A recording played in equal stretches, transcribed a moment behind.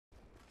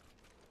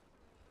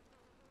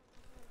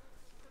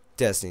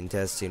Testing,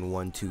 testing,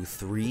 1, 2,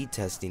 3.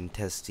 Testing,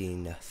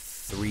 testing,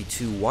 3,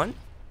 2, 1.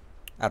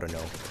 I don't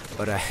know.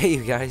 But hey,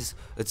 you guys,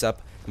 what's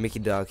up? Mickey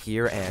Dog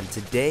here, and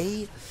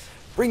today,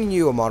 bringing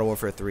you a Modern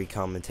Warfare 3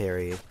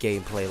 commentary,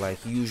 gameplay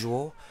like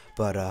usual.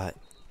 But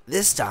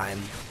this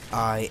time,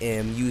 I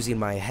am using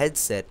my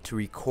headset to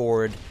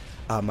record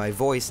my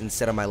voice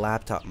instead of my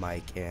laptop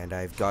mic, and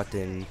I've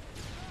gotten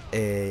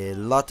a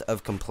lot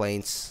of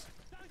complaints.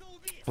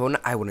 Well,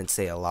 I wouldn't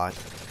say a lot,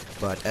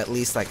 but at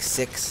least like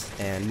 6,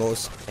 and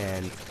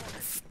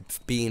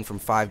being from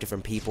 5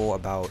 different people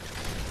about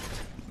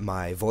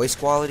my voice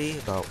quality,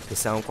 about the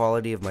sound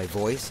quality of my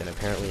voice, and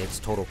apparently it's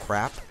total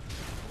crap.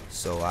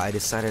 So I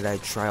decided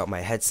I'd try out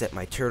my headset,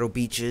 my Turtle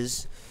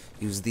Beaches,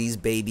 use these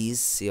babies,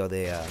 see how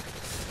they,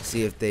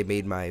 see if they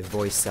made my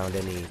voice sound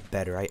any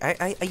better.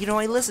 I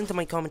listen to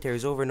my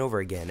commentaries over and over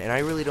again, and I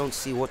really don't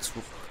see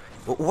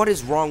what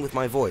is wrong with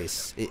my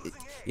voice.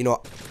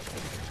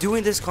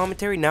 Doing this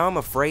commentary, now I'm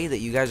afraid that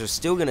you guys are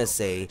still gonna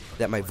say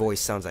that my voice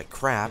sounds like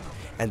crap,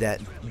 and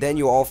that then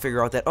you'll all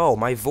figure out that, oh,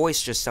 my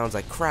voice just sounds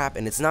like crap,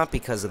 and it's not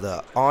because of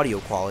the audio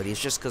quality, it's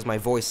just because my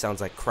voice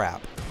sounds like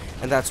crap.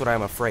 And that's what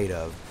I'm afraid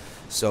of.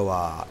 So,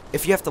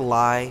 if you have to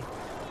lie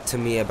to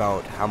me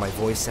about how my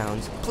voice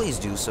sounds, please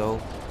do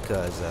so,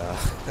 because,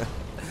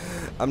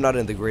 I'm not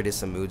in the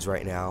greatest of moods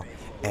right now,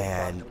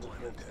 and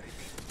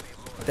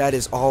that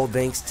is all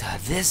thanks to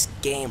this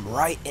game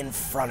right in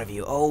front of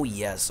you. Oh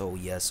yes, oh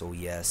yes, oh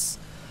yes.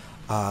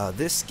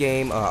 This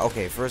game,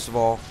 okay, first of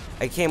all,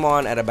 I came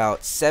on at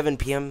about 7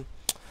 p.m.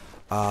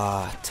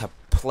 To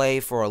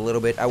play for a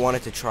little bit. I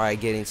wanted to try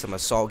getting some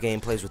assault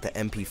gameplays with the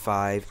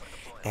MP5,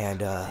 and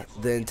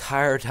the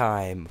entire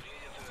time,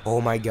 oh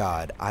my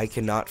god, I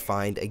could not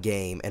find a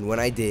game, and when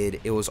I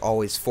did, it was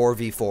always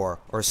 4v4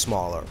 or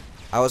smaller.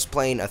 I was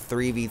playing a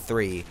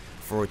 3v3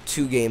 for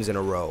 2 games in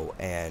a row,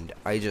 and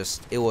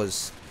it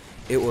was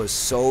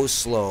so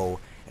slow,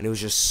 and it was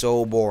just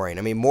so boring.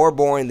 I mean, more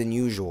boring than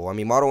usual. I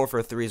mean, Modern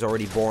Warfare 3 is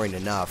already boring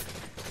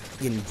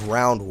enough in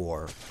ground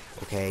war,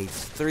 okay?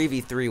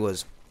 3v3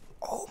 was,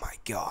 oh my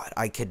god,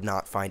 I could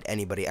not find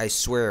anybody. I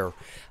swear,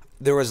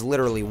 there was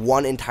literally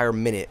 1 entire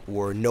minute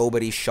where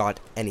nobody shot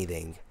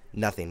anything.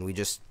 Nothing. We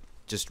just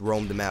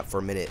roamed the map for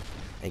a minute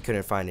and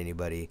couldn't find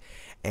anybody.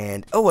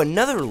 And, oh,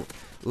 another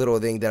little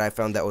thing that I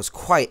found that was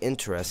quite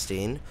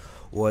interesting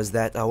was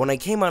that when I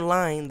came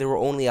online, there were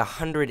only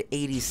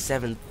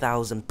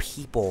 187,000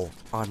 people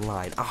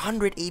online.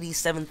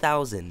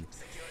 187,000.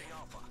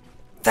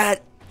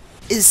 That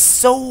is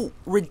so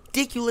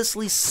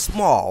ridiculously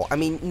small. I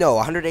mean, no,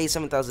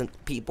 187,000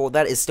 people,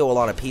 that is still a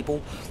lot of people.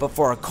 But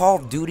for a Call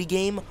of Duty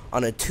game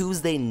on a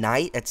Tuesday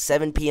night at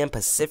 7 p.m.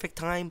 Pacific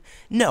time,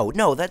 no,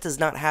 that does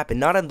not happen.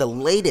 Not on the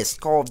latest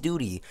Call of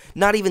Duty.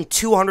 Not even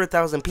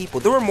 200,000 people.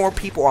 There were more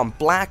people on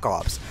Black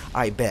Ops,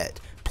 I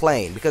bet,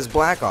 playing, because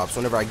Black Ops,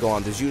 whenever I go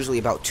on, there's usually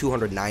about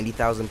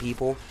 290,000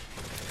 people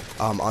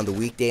on the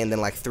weekday, and then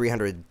like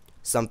 300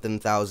 something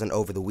thousand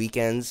over the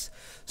weekends.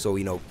 So,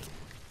 you know,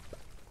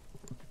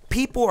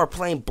 people are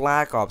playing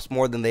Black Ops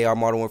more than they are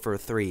Modern Warfare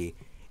 3.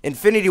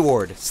 Infinity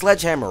Ward,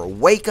 Sledgehammer,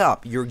 wake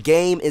up. Your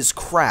game is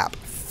crap.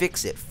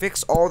 Fix it.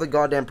 Fix all the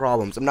goddamn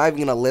problems. I'm not even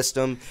gonna list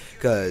them,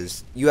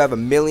 because you have a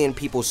million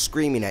people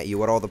screaming at you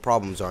what all the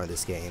problems are in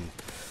this game.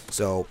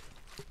 So,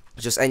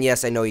 and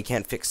yes, I know you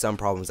can't fix some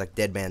problems like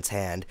Dead Man's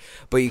Hand,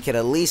 but you can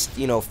at least,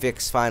 you know,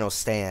 fix Final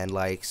Stand,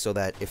 like, so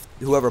that if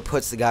whoever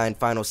puts the guy in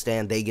Final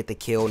Stand, they get the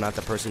kill, not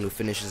the person who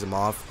finishes him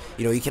off.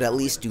 You know, you can at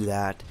least do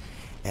that.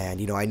 And,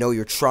 you know, I know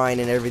you're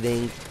trying and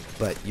everything,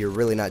 but you're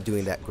really not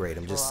doing that great,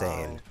 I'm just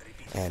saying.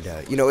 And,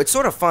 you know, it's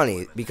sort of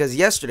funny, because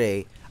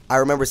yesterday, I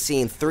remember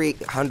seeing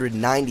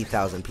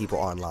 390,000 people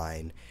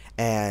online,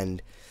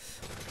 and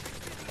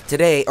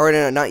today, or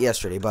no, not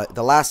yesterday, but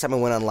the last time I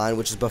went online,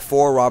 which is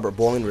before Robert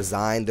Bowling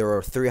resigned, there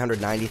were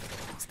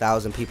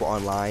 390,000 people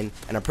online,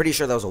 and I'm pretty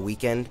sure that was a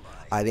weekend.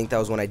 I think that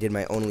was when I did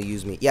my Only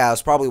Use Me. Yeah, it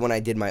was probably when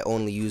I did my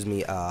Only Use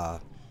Me, oh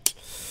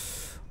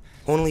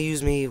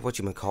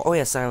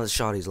yeah, Silent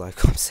Shotty's live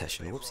comp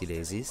session. Whoopsie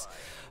daisies.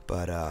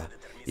 But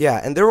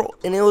yeah, and it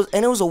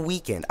was a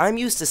weekend. I'm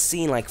used to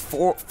seeing like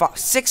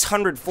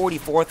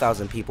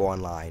 644,000 people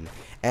online,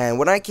 and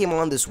when I came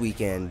on this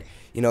weekend,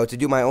 you know, to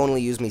do my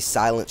Only Use Me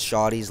Silent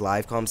Shotty's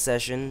live comp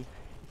session,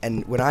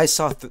 and when I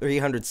saw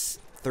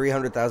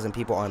 300,000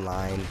 people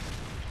online,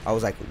 I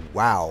was like,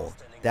 wow,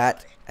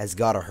 that has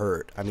gotta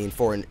hurt. I mean,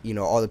 for, you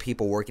know, all the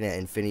people working at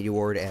Infinity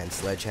Ward and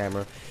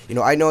Sledgehammer, you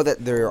know, I know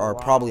that there are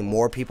probably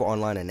more people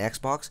online on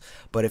Xbox,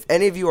 but if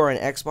any of you are on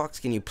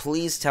Xbox, can you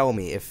please tell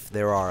me if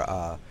there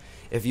are,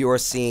 if you are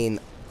seeing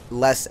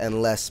less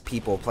and less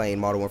people playing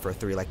Modern Warfare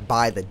 3, like,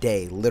 by the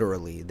day,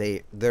 literally.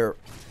 It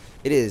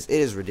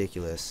is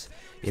ridiculous.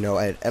 You know,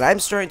 and I'm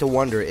starting to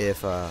wonder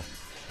if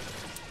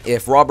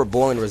Robert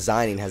Bowling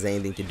resigning has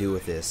anything to do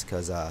with this,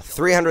 because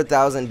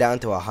 300,000 down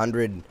to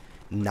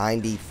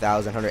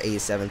 190,000,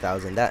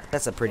 187,000,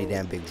 that's a pretty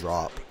damn big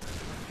drop.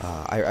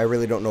 I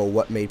really don't know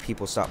what made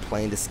people stop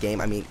playing this game.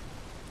 I mean,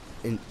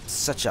 it's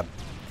such a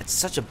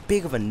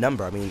big of a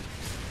number. I mean,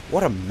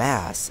 What a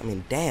mass. I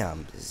mean,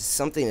 damn.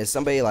 Is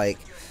somebody like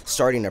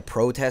starting a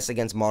protest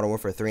against Modern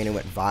Warfare 3 and it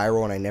went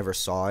viral and I never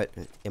saw it?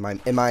 Am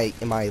I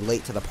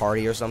late to the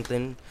party or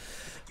something?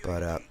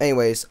 But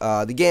anyways,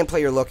 the gameplay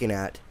you're looking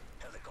at,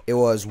 it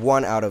was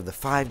 1 out of the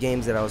 5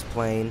 games that I was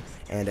playing.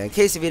 And in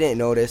case if you didn't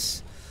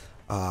notice,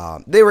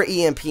 they were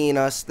EMPing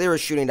us. They were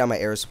shooting down my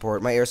air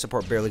support. My air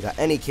support barely got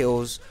any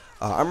kills.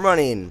 I'm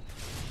running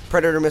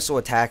Predator Missile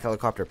Attack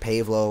Helicopter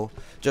Pavlo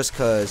just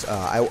because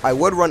I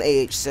would run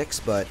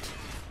AH6, but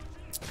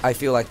I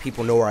feel like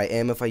people know where I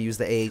am if I use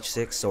the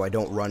AH6, so I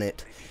don't run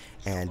it.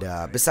 And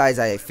besides,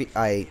 I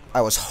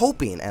was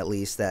hoping at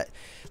least that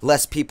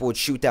less people would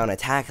shoot down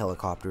attack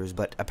helicopters,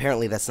 but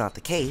apparently that's not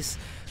the case,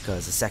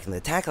 because the second the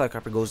attack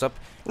helicopter goes up,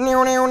 it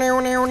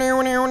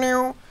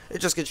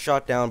just gets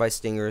shot down by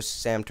stingers,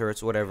 SAM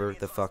turrets, whatever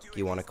the fuck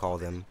you want to call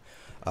them,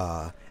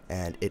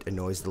 and it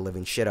annoys the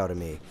living shit out of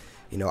me.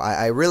 You know,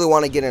 I really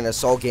want to get an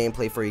assault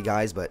gameplay for you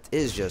guys, but it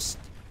is just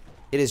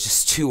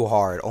too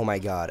hard. Oh my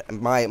god.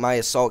 My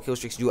assault kill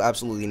streaks do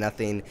absolutely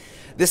nothing.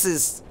 This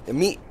is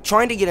me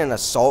trying to get an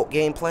assault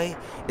gameplay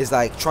is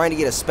like trying to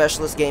get a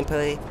specialist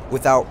gameplay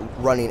without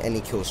running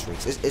any kill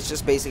streaks. It's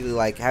just basically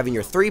like having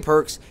your 3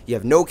 perks, you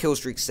have no kill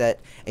streak set,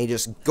 and you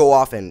just go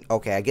off and,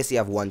 okay, I guess you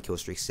have 1 kill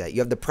streak set.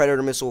 You have the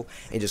Predator Missile,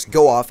 and just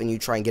go off and you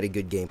try and get a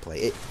good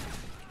gameplay.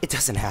 It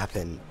doesn't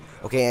happen.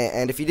 Okay,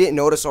 and if you didn't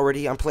notice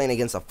already, I'm playing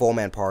against a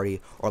 4-man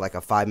party or like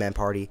a 5-man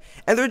party,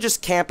 and they're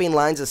just camping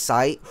lines of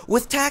sight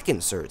with tac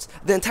inserts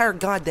the entire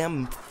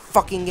goddamn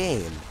fucking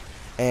game.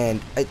 And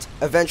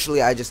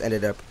eventually I just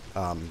ended up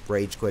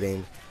rage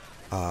quitting,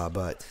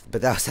 but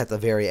that was at the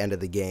very end of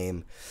the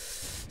game.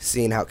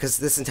 Seeing how, because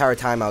this entire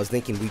time I was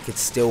thinking we could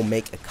still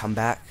make a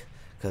comeback,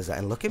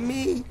 and look at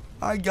me,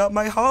 I got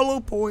my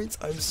hollow points.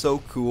 I'm so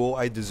cool.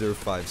 I deserve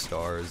 5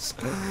 stars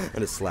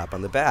and a slap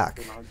on the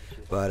back.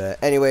 But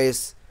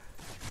anyways,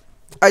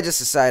 I just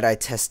decided I'd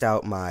test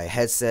out my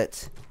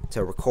headset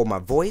to record my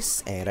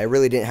voice, and I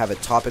really didn't have a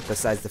topic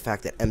besides the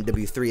fact that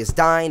MW3 is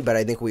dying, but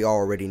I think we all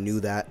already knew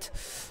that.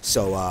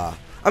 So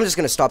I'm just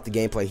going to stop the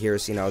gameplay here,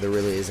 so you know, there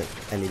really isn't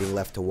anything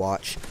left to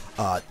watch.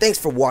 Thanks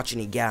for watching,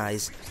 you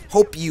guys.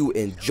 Hope you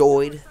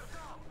enjoyed.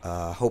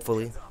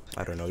 Hopefully.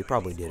 I don't know, you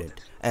probably didn't.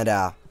 And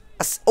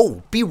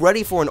oh, be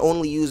ready for an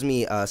Only Use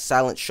Me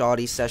Silent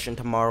Shoddy session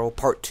tomorrow,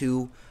 part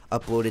 2,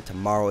 uploaded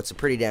tomorrow. It's a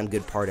pretty damn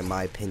good part in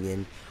my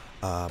opinion.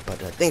 But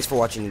thanks for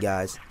watching, you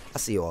guys. I'll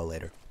see you all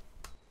later.